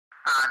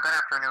Good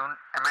afternoon.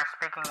 Am I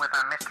speaking with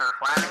Mr.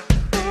 Flatty?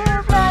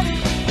 Dear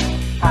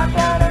Flatty, I've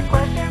got a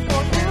question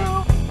for you.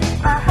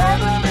 I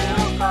have a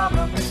little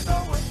problem,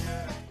 so would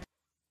you?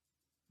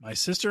 My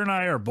sister and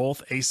I are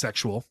both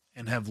asexual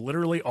and have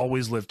literally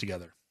always lived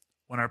together.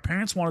 When our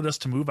parents wanted us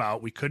to move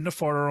out, we couldn't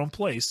afford our own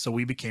place, so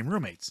we became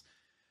roommates.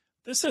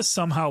 This has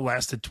somehow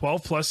lasted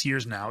 12 plus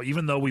years now,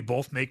 even though we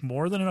both make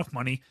more than enough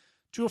money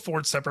to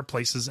afford separate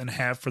places and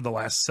have for the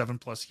last 7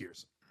 plus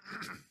years.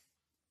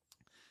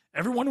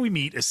 Everyone we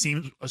meet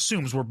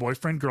assumes we're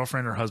boyfriend,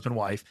 girlfriend, or husband,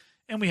 wife,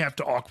 and we have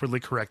to awkwardly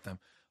correct them.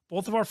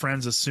 Both of our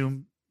friends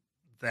assume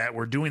that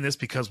we're doing this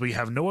because we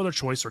have no other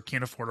choice or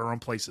can't afford our own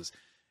places.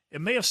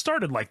 It may have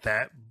started like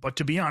that, but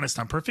to be honest,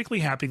 I'm perfectly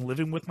happy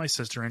living with my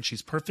sister, and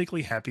she's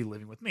perfectly happy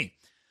living with me.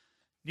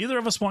 Neither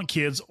of us want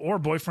kids or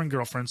boyfriend,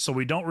 girlfriend, so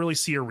we don't really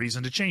see a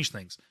reason to change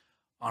things.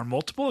 On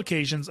multiple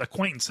occasions,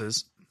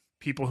 acquaintances,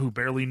 people who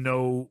barely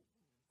know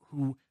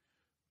who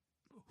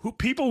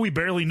people we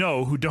barely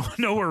know who don't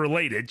know we're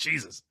related,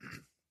 Jesus,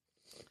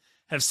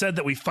 have said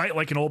that we fight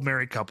like an old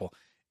married couple.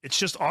 It's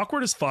just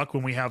awkward as fuck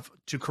when we have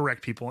to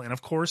correct people, and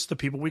of course, the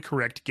people we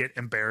correct get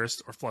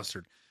embarrassed or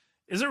flustered.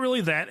 Is it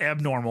really that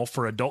abnormal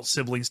for adult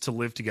siblings to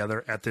live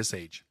together at this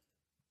age?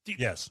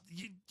 Yes.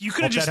 You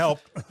could have just that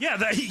helped.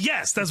 Yeah,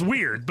 yes, that's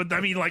weird. But I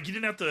mean, like, you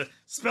didn't have to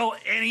spell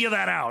any of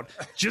that out.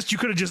 You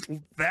could have just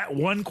that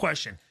one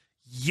question.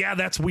 Yeah,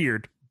 that's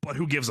weird, but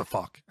who gives a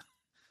fuck?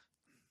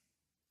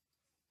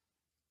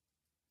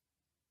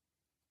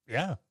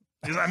 Yeah.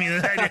 I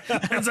mean,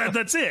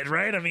 that's it,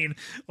 right? I mean,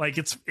 like,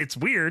 it's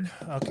weird,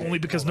 Okay, only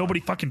because nobody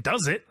fucking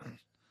does it.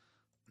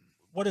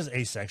 What does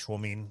asexual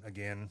mean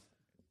again?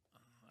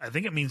 I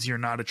think it means you're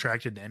not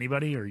attracted to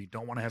anybody or you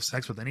don't want to have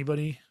sex with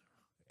anybody.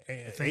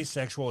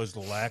 Asexual is the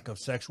lack of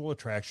sexual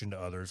attraction to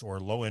others or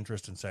low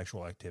interest in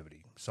sexual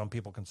activity. Some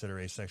people consider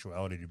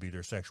asexuality to be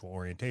their sexual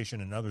orientation,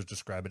 and others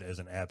describe it as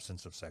an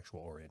absence of sexual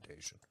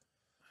orientation.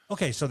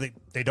 Okay, so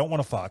they don't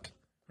want to fuck.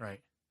 Right.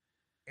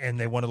 And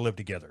they want to live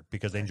together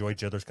because they enjoy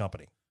each other's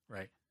company.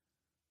 Right.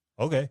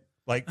 Okay.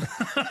 Like,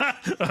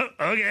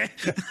 okay.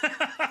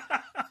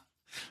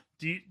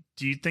 Do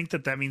you think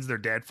that means their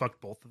dad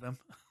fucked both of them?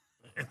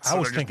 I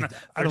was thinking,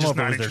 I don't know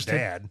if it was their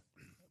dad.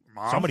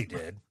 Mom? Somebody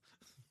did.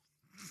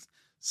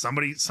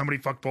 Somebody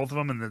fucked both of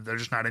them, and they're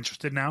just not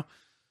interested now.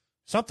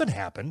 Something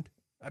happened.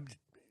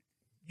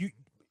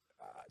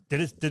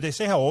 Did they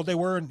say how old they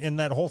were in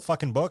that whole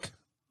fucking book?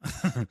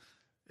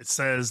 It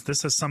says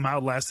this has somehow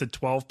lasted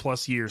 12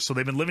 plus years. So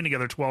they've been living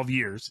together 12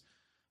 years.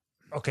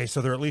 Okay,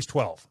 so they're at least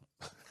 12.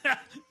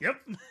 Yep.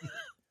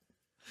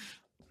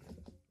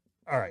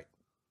 All right.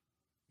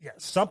 Yeah,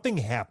 something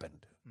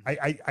happened.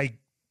 I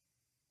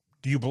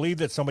do you believe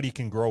that somebody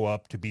can grow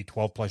up to be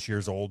 12 plus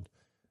years old?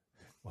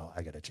 Well,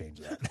 I got to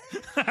change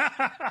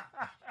that.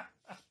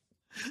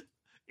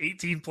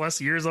 18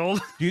 plus years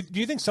old. Do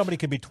you think somebody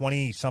can be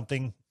 20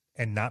 something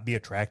and not be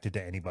attracted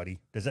to anybody?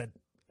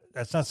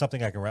 That's not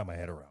something I can wrap my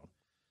head around.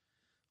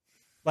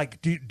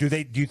 Like, do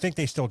you think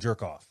they still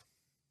jerk off?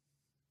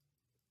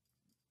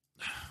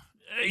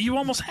 You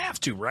almost have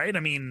to, right?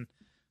 I mean,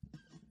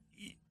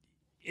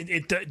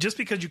 it just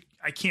because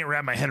I can't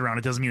wrap my head around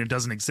it doesn't mean it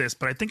doesn't exist.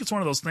 But I think it's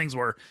one of those things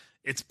where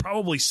it's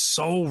probably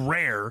so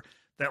rare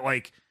that,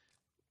 like,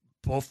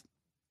 both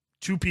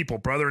two people,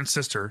 brother and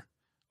sister,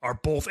 are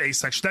both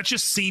asexual. That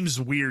just seems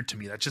weird to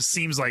me. That just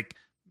seems like,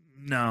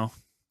 no,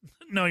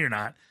 you're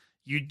not.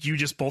 You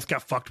just both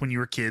got fucked when you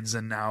were kids,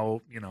 and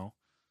now,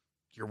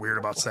 you're weird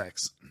about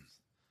sex.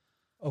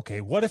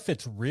 Okay, what if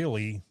it's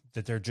really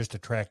that they're just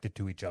attracted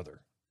to each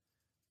other?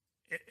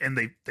 And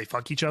they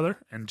fuck each other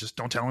and just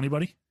don't tell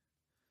anybody?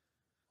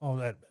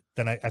 Oh,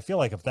 then I feel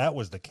like if that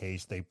was the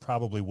case, they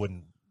probably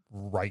wouldn't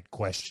write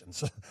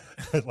questions.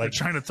 Like, they're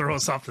trying to throw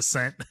us off the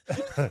scent.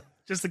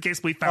 Just in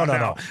case we found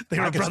out they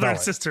were brother and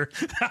sister.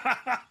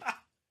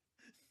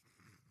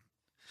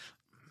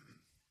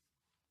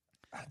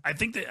 I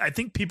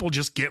think people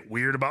just get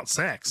weird about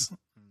sex.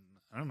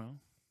 I don't know.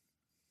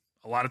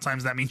 A lot of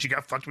times that means you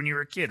got fucked when you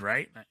were a kid,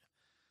 right?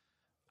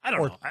 I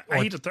don't know.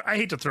 I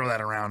hate to throw that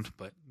around,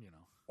 but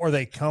or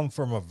they come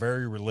from a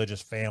very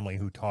religious family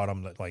who taught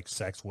them that, like,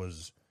 sex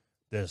was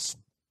this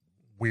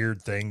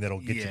weird thing that'll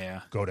get you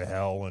to go to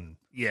hell, and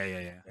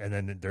yeah. And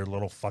then their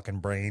little fucking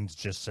brains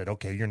just said,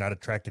 okay, you're not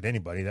attracted to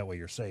anybody, that way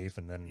you're safe.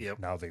 And then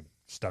now they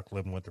stuck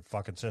living with their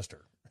fucking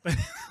sister.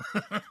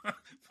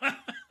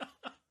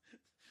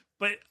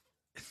 But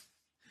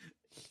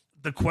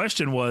the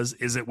question was,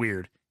 is it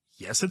weird?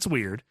 Yes, it's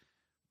weird.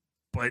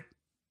 But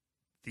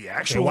the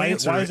actual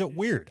answer, why is it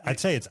weird? I'd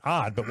say it's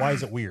odd, but why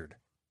is it weird?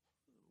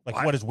 Like,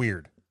 what is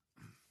weird?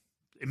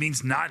 It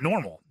means not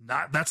normal.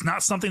 That's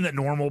not something that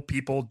normal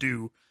people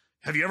do.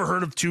 Have you ever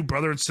heard of two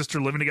brother and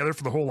sister living together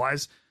for their whole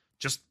lives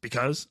just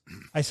because?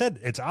 I said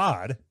it's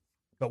odd,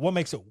 but what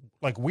makes it,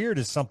 like, weird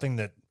is something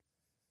that,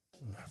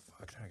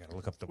 fuck, I gotta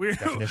look up the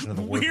definition of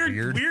the word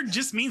weird. Weird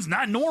just means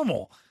not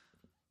normal.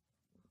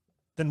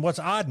 Then what's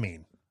odd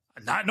mean?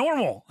 Not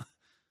normal.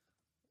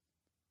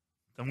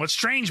 Then what's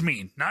strange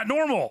mean? Not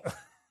normal.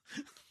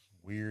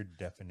 Weird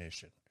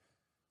definition.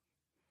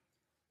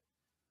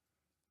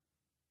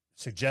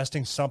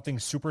 suggesting something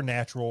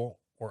supernatural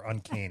or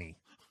uncanny.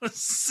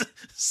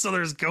 So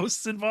there's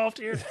ghosts involved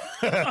here.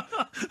 All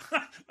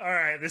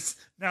right, this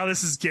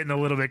is getting a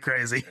little bit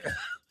crazy.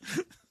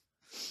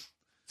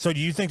 So do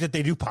you think that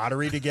they do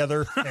pottery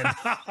together? And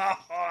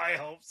I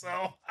hope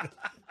so.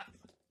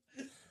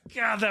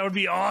 God, that would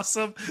be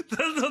awesome.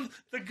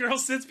 The girl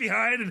sits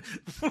behind and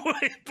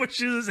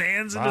pushes his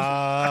hands into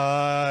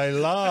I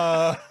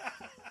love.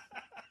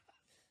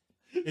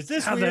 Is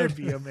this God, that weird? would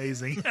be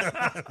amazing.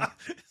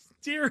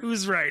 Dear,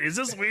 who's right? Is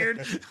this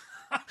weird?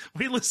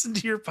 We listen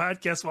to your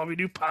podcast while we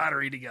do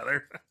pottery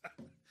together.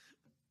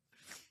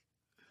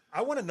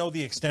 I want to know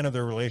the extent of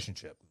their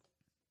relationship.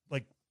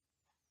 Like,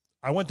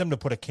 I want them to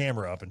put a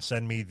camera up and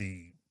send me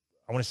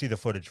I want to see the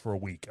footage for a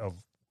week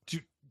of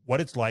what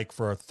it's like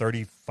for a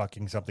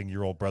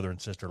 30-fucking-something-year-old brother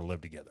and sister to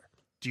live together.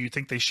 Do you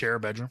think they share a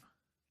bedroom?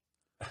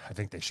 I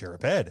think they share a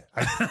bed.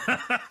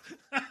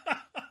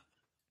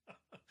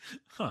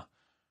 Huh.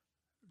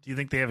 Do you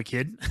think they have a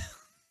kid?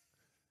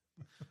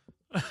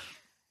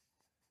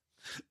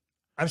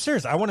 I'm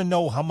serious. I want to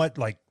know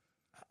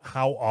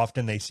how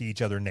often they see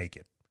each other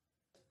naked.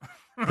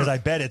 Because I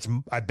bet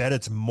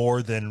it's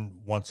more than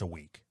once a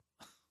week.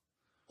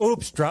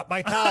 Oops, dropped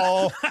my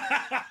towel.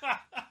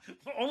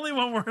 Only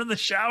when we're in the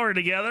shower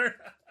together.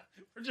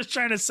 We're just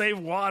trying to save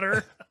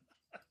water.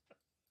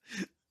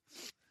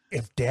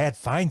 If Dad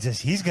finds us,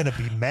 he's going to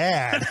be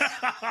mad.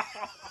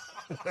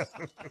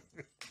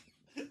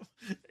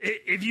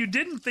 If you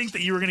didn't think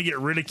that you were going to get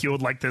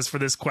ridiculed like this for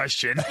this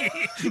question,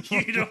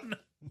 you don't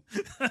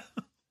know.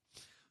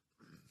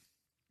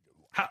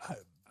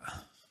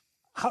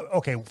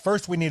 Okay,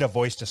 first we need a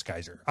voice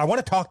disguiser. I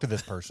want to talk to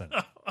this person.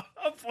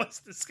 What's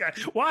this guy?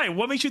 Why?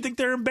 What makes you think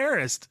they're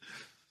embarrassed?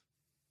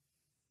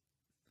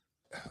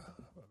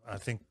 I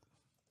think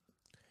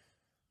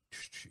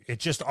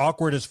it's just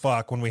awkward as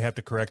fuck when we have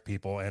to correct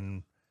people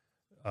and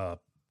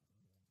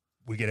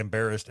we get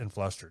embarrassed and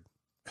flustered.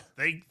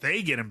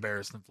 They get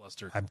embarrassed and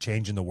flustered. I'm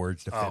changing the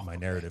words to fit my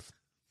narrative.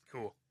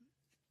 Cool.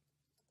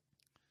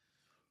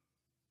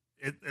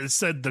 It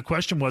said the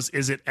question was,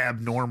 is it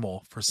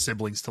abnormal for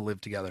siblings to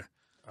live together?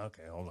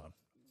 Okay, hold on.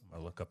 I'm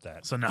going to look up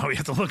that. So now we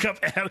have to look up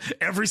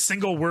every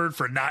single word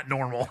for not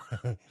normal.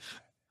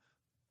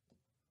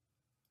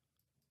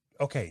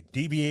 Okay,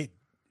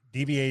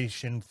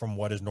 deviation from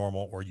what is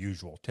normal or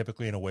usual,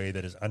 typically in a way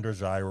that is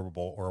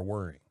undesirable or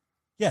worrying.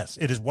 Yes,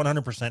 it is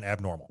 100%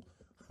 abnormal.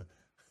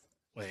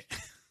 Wait,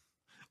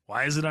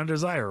 why is it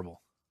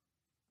undesirable?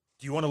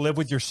 Do you want to live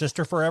with your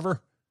sister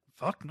forever?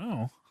 Fuck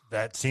no.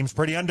 That seems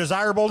pretty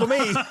undesirable to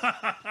me.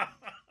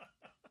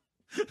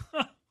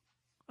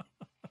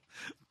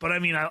 But I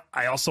mean,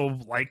 I also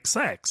like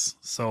sex.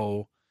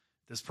 So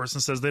this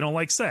person says they don't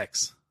like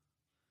sex.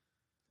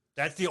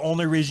 That's the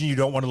only reason you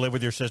don't want to live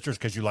with your sisters,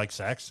 because you like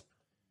sex?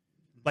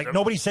 Like,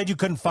 nobody said you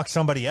couldn't fuck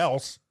somebody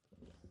else.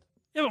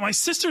 Yeah, but my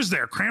sister's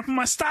there, cramping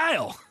my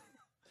style.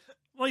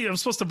 Well, I'm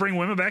supposed to bring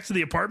women back to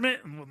the apartment,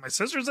 and with my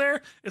sister's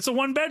there, it's a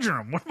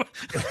 1-bedroom.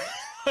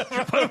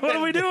 What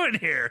are we doing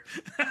here?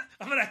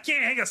 I mean, I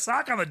can't hang a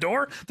sock on the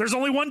door. There's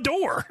only one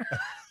door.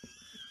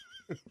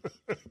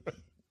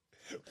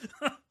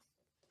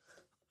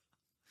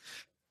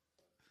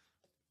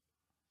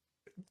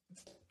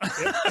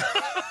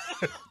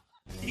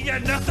 You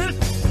got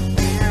nothing?